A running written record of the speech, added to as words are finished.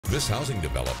This housing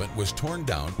development was torn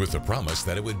down with the promise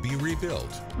that it would be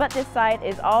rebuilt. But this site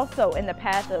is also in the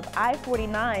path of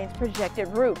I-49's projected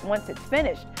route once it's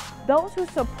finished. Those who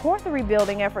support the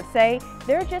rebuilding effort say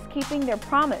they're just keeping their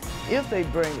promise. If they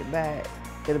bring it back,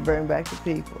 it'll bring back the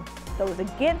people. Those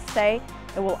against say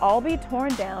it will all be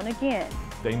torn down again.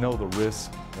 They know the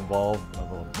risk involved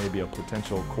of maybe a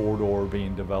potential corridor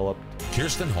being developed.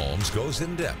 Kirsten Holmes goes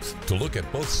in depth to look at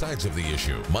both sides of the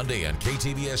issue. Monday on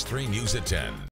KTBS 3 News at 10.